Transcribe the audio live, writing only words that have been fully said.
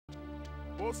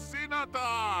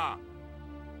BOSEENADA!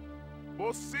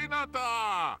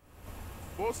 BOSEENADA!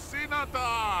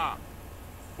 BOSEENADA!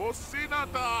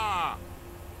 BOSEENADA!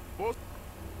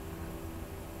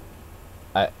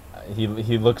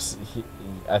 He looks,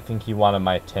 I think he wanted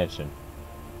my attention.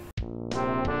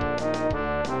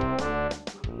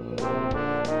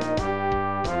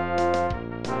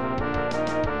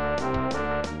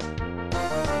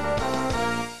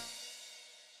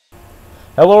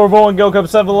 Hello everyone,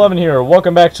 GoCup711 here.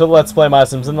 Welcome back to Let's Play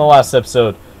MySims. In the last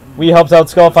episode, we helped out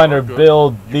Skullfinder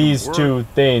build these two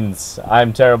things.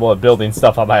 I'm terrible at building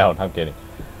stuff on my own. I'm kidding.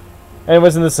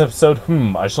 Anyways, in this episode,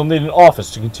 I shall need an office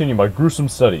to continue my gruesome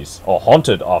studies. A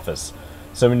haunted office.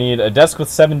 So we need a desk with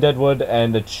 7 deadwood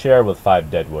and a chair with 5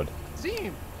 deadwood.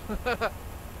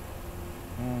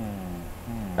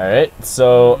 Alright,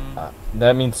 so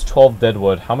that means 12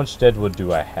 deadwood. How much deadwood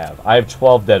do I have? I have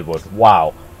 12 deadwood.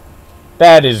 Wow.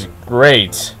 That is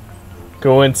great.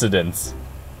 Coincidence.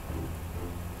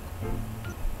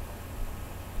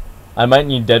 I might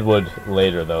need deadwood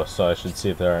later though, so I should see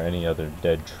if there are any other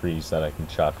dead trees that I can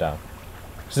chop down.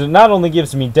 Because it not only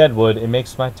gives me deadwood, it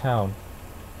makes my town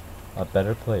a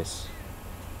better place.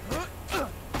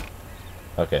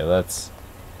 Okay, let's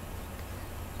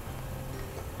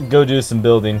go do some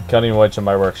building, cutting wood in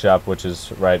my workshop, which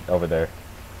is right over there.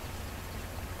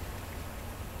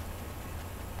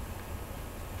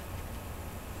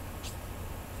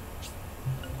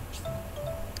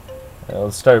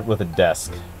 Let's start with a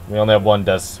desk. We only have one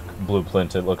desk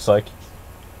blueprint, it looks like.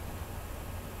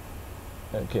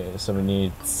 Okay, so we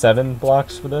need 7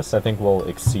 blocks for this. I think we'll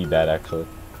exceed that, actually.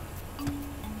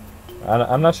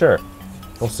 I'm not sure.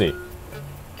 We'll see.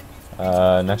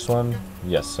 Next one.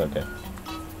 Yes, okay.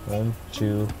 1,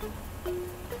 2,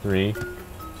 3,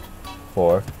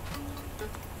 4.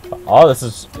 Oh, this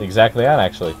is exactly on,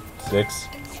 actually. 6.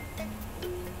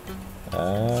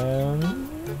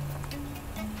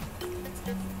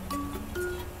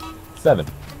 7.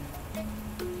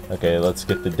 Okay, let's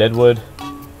get the deadwood.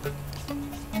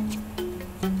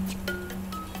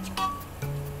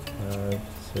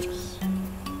 6,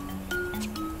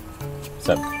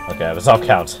 7. Okay, I was off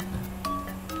count.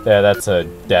 Yeah, that's a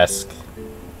desk.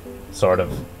 Sort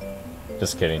of.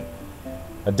 Just kidding.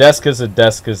 A desk is a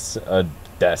desk is a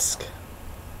desk.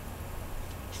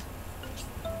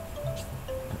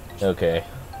 Okay.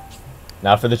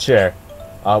 Now for the chair.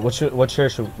 What chair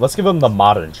should we... Let's give him the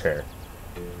modern chair.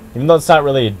 Even though it's not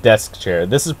really a desk chair.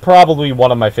 This is probably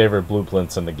one of my favorite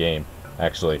blueprints in the game,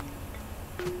 actually.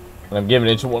 And I'm giving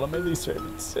it to one of my least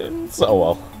favorite Sims. Oh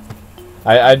well.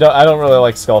 I don't really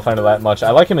like Skullfinder that much. I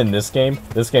like him in this game.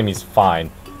 This game he's fine.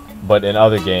 But in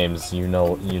other games, you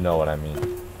know what I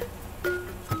mean.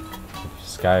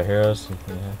 Sky Heroes?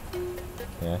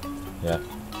 Yeah.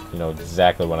 You know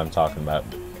exactly what I'm talking about.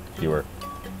 Viewer.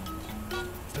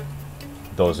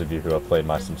 Those of you who have played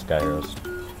MySims Sky Heroes,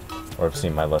 or have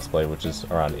seen my Let's Play, which is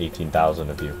around 18,000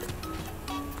 of you.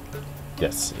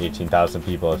 Yes, 18,000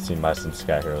 people have seen MySims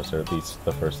Sky Heroes, or at least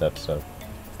the first episode.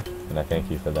 And I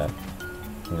thank you for that.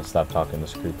 I'm gonna stop talking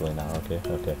this creepily now, okay?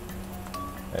 Okay.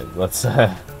 Alright, let's,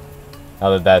 now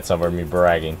that that's over, me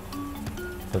bragging.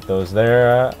 Put those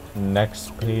there.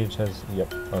 Next page has,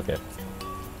 yep, okay.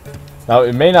 Now,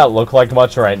 it may not look like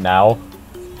much right now,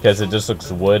 because it just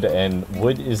looks wood, and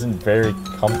wood isn't very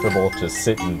comfortable to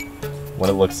sit in when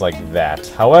it looks like that.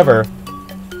 However,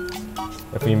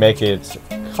 if we make it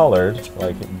colored,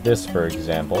 like this for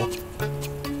example,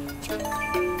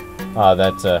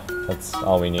 that's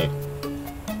all we need.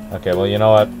 Okay, well, you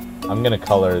know what? I'm gonna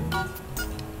color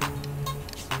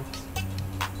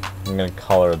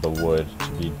the wood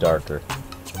to be darker.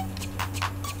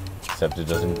 Except it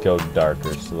doesn't go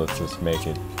darker, so let's just make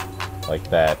it like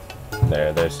that.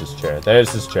 There's his chair.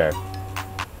 There's his chair.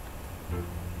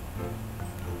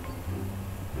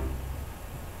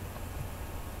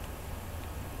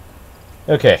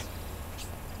 Okay.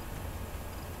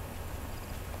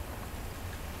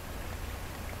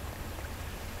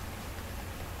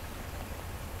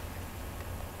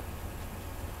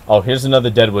 Oh, here's another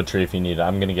deadwood tree if you need it.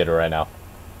 I'm gonna get it right now.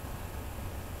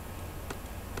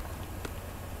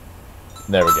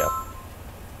 There we go.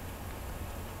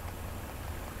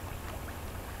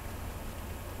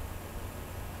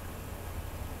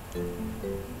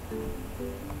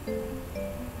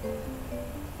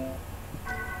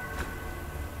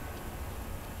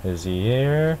 Is he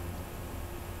here?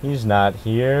 He's not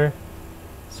here.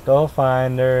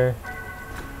 Skullfinder.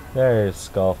 There's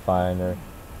Skullfinder.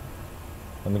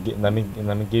 Let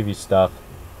me give you stuff.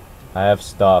 I have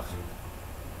stuff.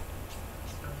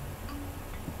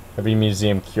 Every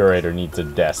museum curator needs a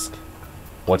desk.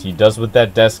 What he does with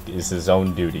that desk is his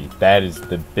own duty. That is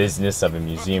the business of a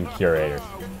museum curator.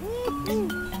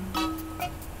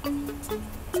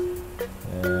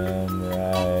 And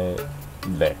right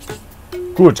there.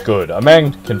 Good, good. A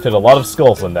man can fit a lot of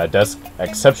skulls on that desk.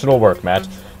 Exceptional work, Matt.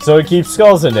 So he keeps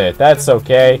skulls in it. That's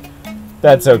okay.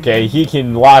 That's okay. He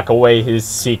can lock away his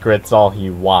secrets all he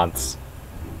wants.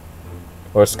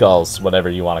 Or skulls, whatever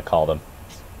you want to call them.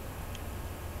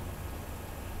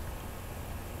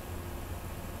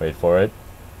 Wait for it.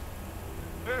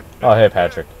 Oh, hey,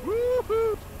 Patrick.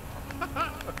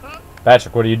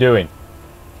 Patrick, what are you doing?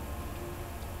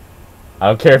 I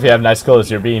don't care if you have nice clothes,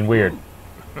 you're being weird.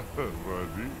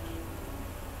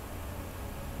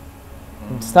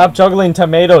 Stop juggling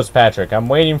tomatoes, Patrick. I'm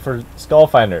waiting for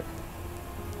Skullfinder.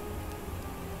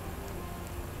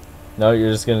 No,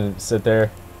 you're just gonna sit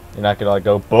there. You're not gonna like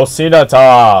go,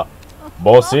 BOSEENADA!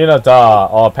 BOSEENADA!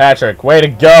 Oh, Patrick, way to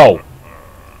go!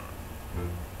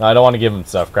 No, I don't want to give him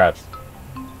stuff. Crap.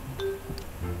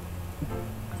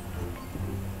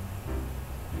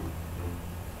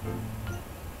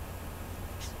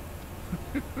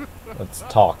 Let's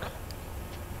talk.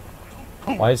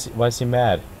 Why is he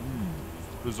mad?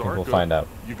 We'll find out.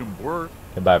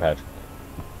 Goodbye, Patrick.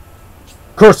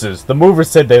 Curses! The movers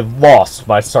said they lost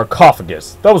my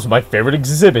sarcophagus. That was my favorite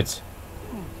exhibit.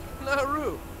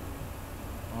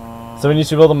 So we need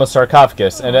to build them a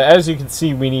sarcophagus, and as you can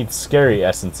see, we need scary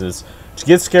essences. To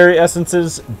get scary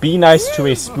essences, be nice to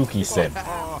a spooky sim.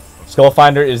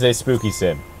 Skullfinder is a spooky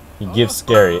sim. He gives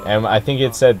scary, and I think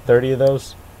it said 30 of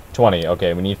those? 20.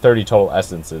 Okay, we need 30 total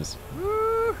essences.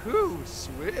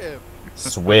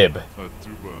 Swib.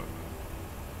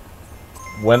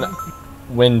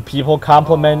 When people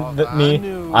compliment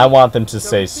me, I want them to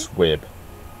say swib.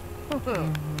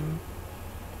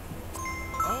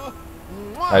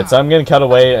 Alright, so I'm gonna cut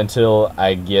away until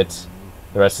I get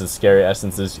the rest of the scary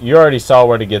essences. You already saw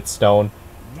where to get stone.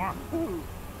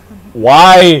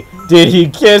 Why did he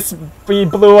kiss? He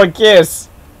blew a kiss.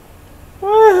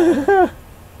 Alright,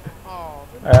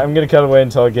 I'm gonna cut away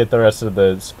until I get the rest of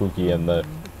the spooky and the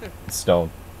stone.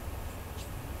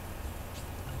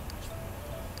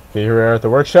 Okay, here we are at the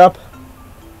workshop.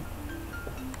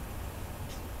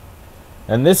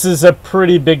 And this is a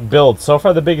pretty big build. So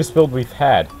far the biggest build we've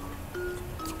had.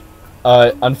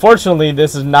 Unfortunately,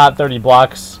 this is not 30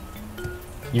 blocks.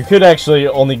 You could actually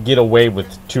only get away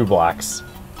with 2 blocks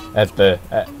at the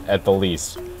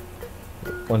least.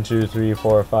 1, 2, 3,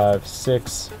 4, 5,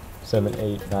 6, 7,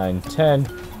 8, 9, 10.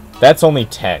 That's only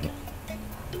 10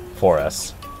 for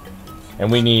us.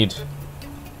 And we need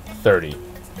 30.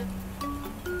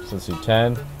 So let's do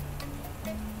 10.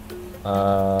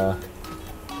 Oh,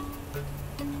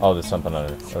 there's something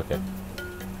under it. Okay.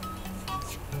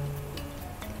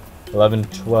 11,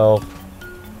 12.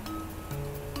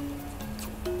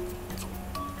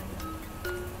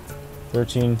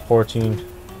 13, 14.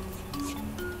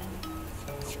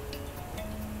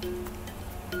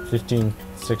 15,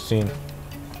 16.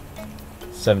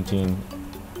 17,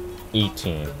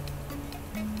 18. So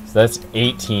that's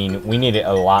 18. We need it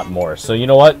a lot more. So you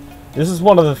know what? This is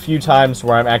one of the few times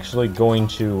where I'm actually going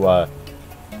to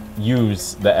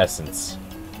use the essence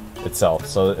itself.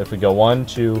 So if we go 1,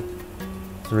 2,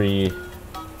 3,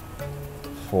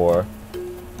 4,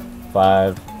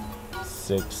 5,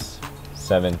 6,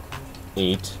 7,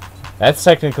 8. That's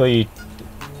technically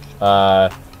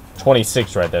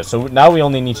 26 right there. So now we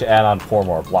only need to add on 4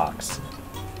 more blocks.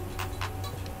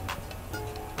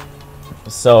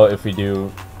 So if we do,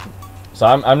 so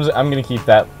I'm gonna keep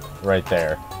that right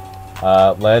there.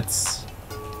 Let's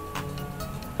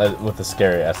with the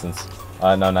scary essence.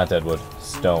 No, not deadwood.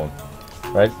 Stone.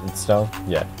 Right? It's stone.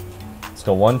 Yeah. Let's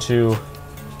go 1, 2.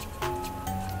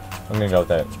 I'm gonna go with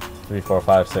that. 3, 4,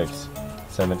 5, 6,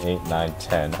 7, 8, 9,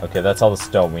 10. Okay, that's all the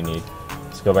stone we need.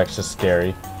 Let's go back to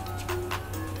scary.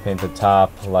 Paint the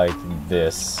top like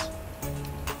this.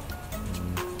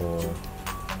 4, 5,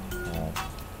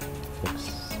 6,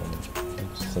 7,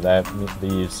 8. So that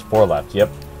leaves 4 left. Yep.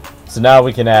 So now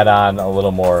we can add on a little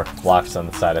more blocks on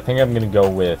the side. I think I'm gonna go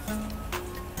with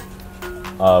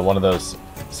one of those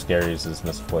scaries is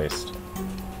misplaced.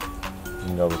 You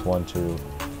can go with 1, 2.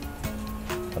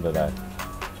 How did I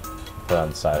put it on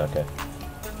the side? Okay.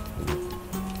 3,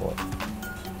 4.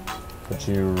 Put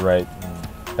you right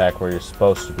back where you're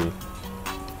supposed to be.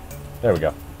 There we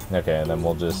go. Okay, and then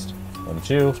we'll just 1,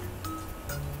 2,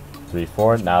 3,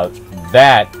 4. Now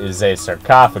that is a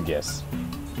sarcophagus.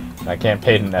 I can't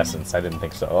paint an essence. I didn't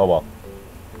think so. Oh well.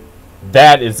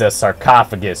 That is a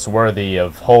sarcophagus worthy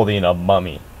of holding a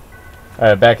mummy.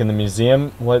 Alright, back in the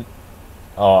museum. What?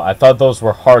 Oh, I thought those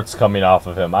were hearts coming off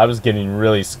of him. I was getting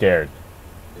really scared.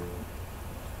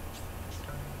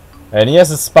 And he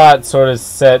has a spot sort of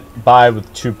set by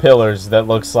with 2 pillars that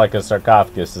looks like a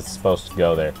sarcophagus that's supposed to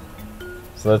go there.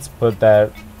 So let's put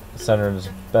that centered as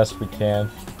best we can.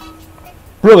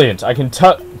 Brilliant! I can't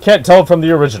tell it from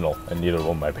the original, and neither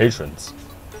will my patrons.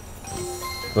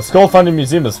 The Skullfinder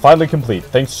Museum is finally complete,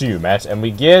 thanks to you, Matt, and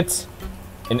we get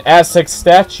an Aztec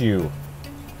statue.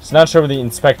 It's not sure where the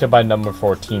inspected by number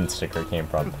 14 sticker came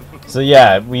from. So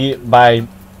yeah, by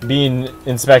being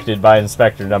inspected by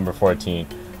inspector number 14,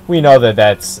 we know that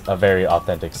that's a very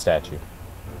authentic statue.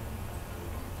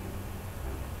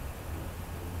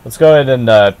 Let's go ahead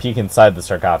and peek inside the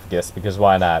sarcophagus, because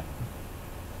why not?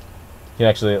 You can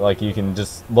actually, like, you can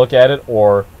just look at it,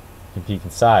 or you can peek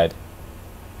inside.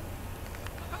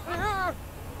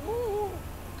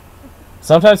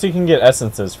 Sometimes you can get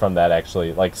essences from that,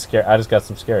 actually. Like, I just got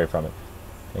some scary from it.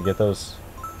 Can I get those?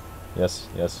 Yes,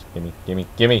 yes. Gimme.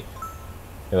 Okay,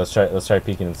 let's try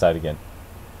peeking inside again.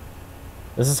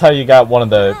 This is how you got one of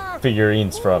the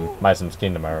figurines from MySims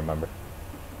Kingdom, I remember.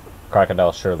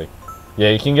 Crocodile Shirley. Yeah,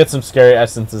 you can get some scary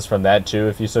essences from that, too,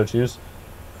 if you so choose.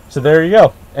 So there you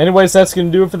go. Anyways, that's going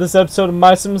to do it for this episode of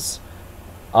MySims.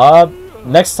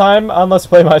 Next time on Let's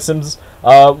Play MySims,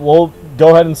 we'll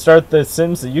go ahead and start the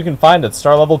Sims that you can find at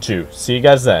Star Level 2. See you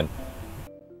guys then.